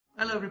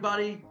Hello,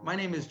 everybody. My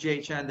name is Jay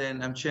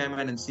Chandan. I'm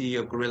Chairman and CEO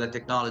of Gorilla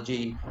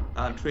Technology,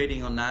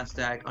 trading on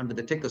NASDAQ under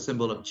the ticker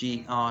symbol of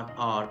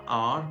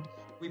GRRR.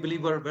 We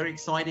believe we're a very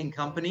exciting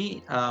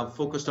company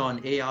focused on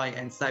AI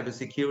and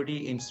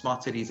cybersecurity in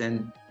smart cities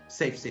and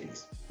safe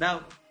cities.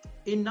 Now,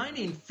 in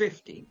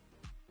 1950,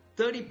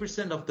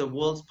 30% of the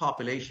world's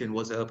population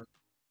was urban.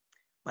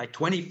 By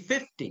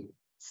 2050,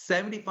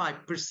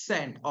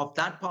 75% of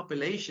that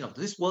population, of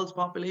this world's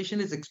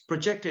population, is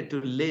projected to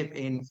live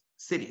in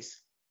cities.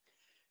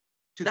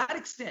 To that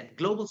extent,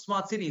 global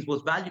smart cities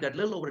was valued at a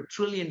little over $1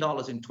 trillion in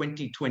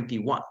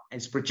 2021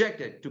 and is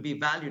projected to be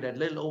valued at a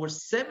little over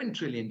 $7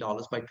 trillion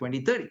by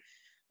 2030,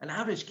 an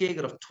average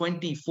CAGR of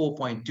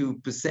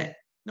 24.2%.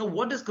 Now,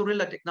 what does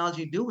Gorilla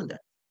Technology do in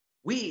that?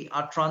 We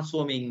are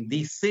transforming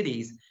these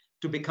cities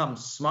to become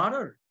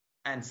smarter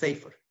and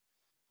safer.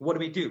 What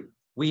do?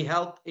 We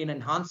help in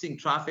enhancing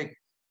traffic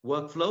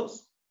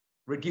workflows,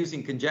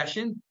 reducing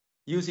congestion,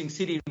 using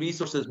city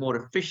resources more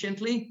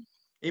efficiently,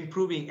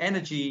 improving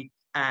energy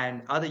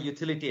and other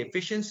utility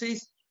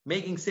efficiencies,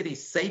 making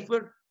cities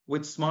safer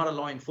with smarter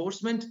law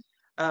enforcement,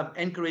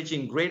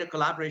 encouraging greater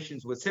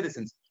collaborations with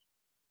citizens.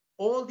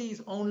 All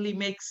these only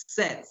make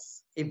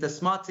sense if the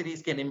smart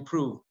cities can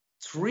improve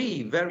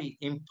three very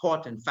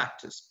important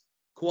factors: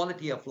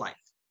 quality of life,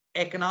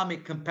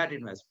 economic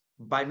competitiveness,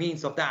 by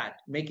means of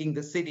that, making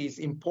the cities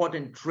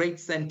important trade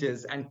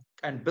centers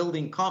and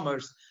building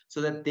commerce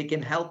so that they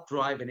can help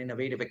drive an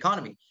innovative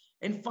economy.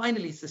 And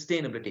finally,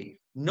 sustainability.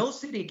 No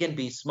city can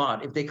be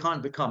smart if they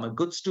can't become a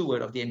good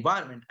steward of the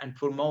environment and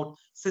promote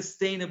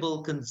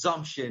sustainable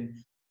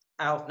consumption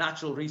of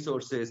natural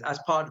resources as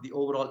part of the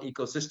overall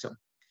ecosystem.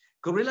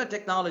 Gorilla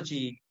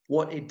Technology,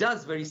 what it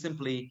does very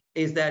simply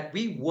is that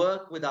we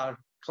work with our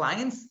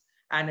clients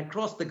and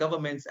across the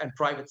governments and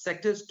private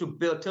sectors to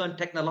turn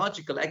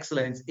technological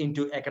excellence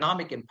into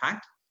economic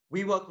impact.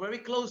 We work very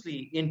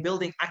closely in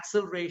building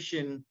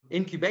acceleration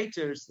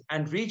incubators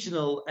and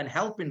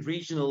help in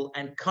regional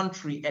and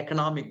country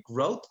economic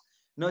growth,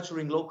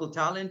 nurturing local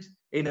talent,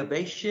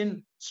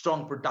 innovation,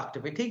 strong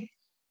productivity,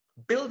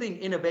 building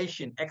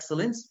innovation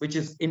excellence, which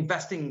is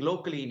investing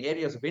locally in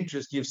areas of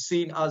interest. You've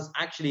seen us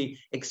actually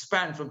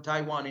expand from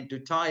Taiwan into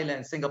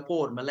Thailand,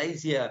 Singapore,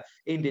 Malaysia,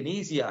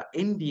 Indonesia,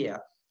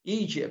 India,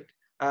 Egypt,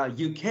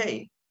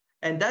 UK.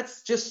 And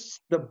that's just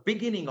the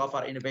beginning of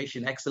our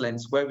innovation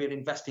excellence, where we're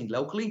investing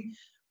locally.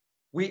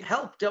 We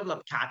help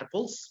develop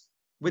catapults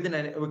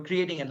we're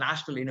creating a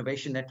national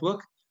innovation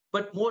network.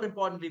 But more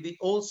importantly, we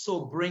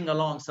also bring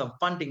along some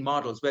funding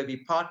models where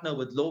we partner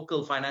with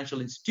local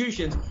financial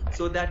institutions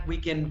so that we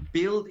can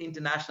build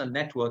international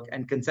network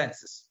and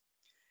consensus.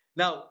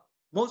 Now,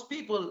 most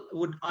people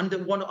would want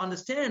to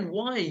understand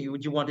why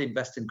would you want to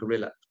invest in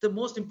Gorilla. The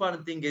most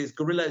important thing is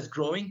Gorilla is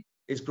growing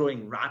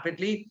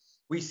rapidly.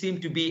 We seem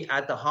to be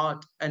at the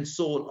heart and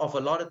soul of a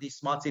lot of these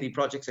smart city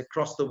projects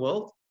across the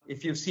world.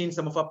 If you've seen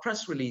some of our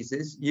press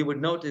releases, you would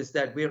notice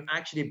that we're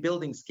actually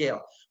building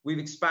scale. We've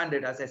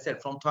expanded, as I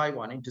said, from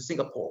Taiwan into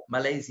Singapore,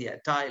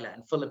 Malaysia,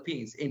 Thailand,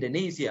 Philippines,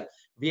 Indonesia,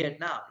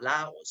 Vietnam,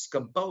 Laos,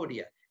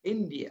 Cambodia,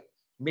 India,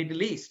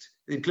 Middle East,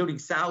 including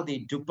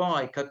Saudi,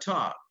 Dubai,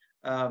 Qatar,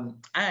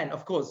 and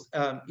of course,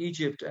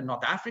 Egypt and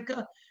North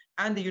Africa,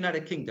 and the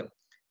United Kingdom.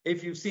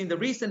 If you've seen the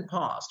recent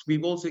past,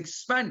 we've also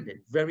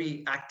expanded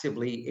very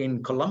actively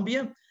in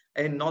Colombia,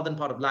 in northern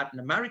part of Latin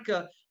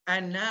America,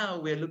 and now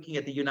we're looking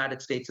at the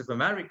United States of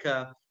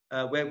America,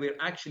 where we're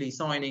actually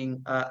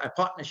signing a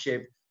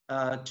partnership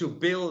to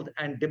build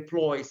and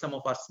deploy some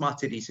of our smart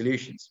city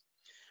solutions.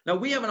 Now,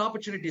 we have an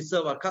opportunity to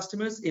serve our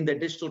customers in their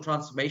digital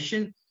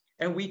transformation,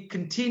 and we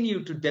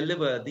continue to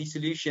deliver these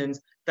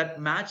solutions that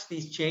match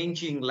these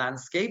changing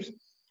landscapes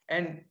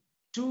and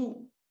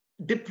to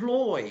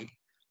deploy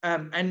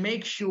and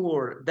make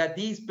sure that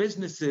these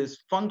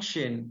businesses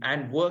function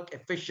and work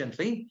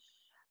efficiently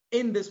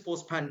in this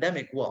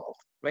post-pandemic world,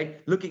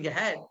 right? Looking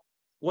ahead,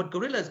 what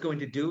Gorilla is going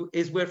to do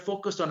is we're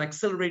focused on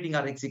accelerating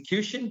our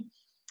execution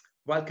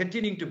while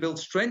continuing to build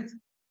strength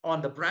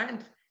on the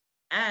brand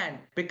and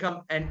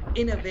become an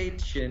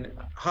innovation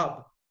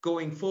hub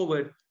going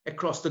forward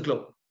across the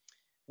globe.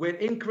 We're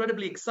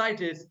incredibly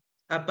excited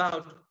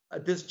about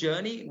this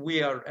journey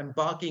we are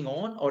embarked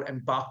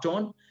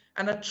on.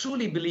 And I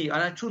personally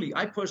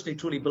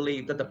truly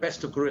believe that the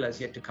best of Gorilla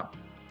is yet to come.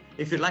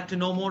 If you'd like to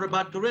know more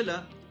about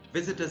Gorilla,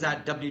 visit us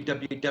at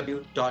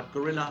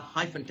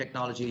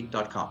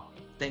www.gorilla-technology.com.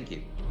 Thank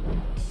you.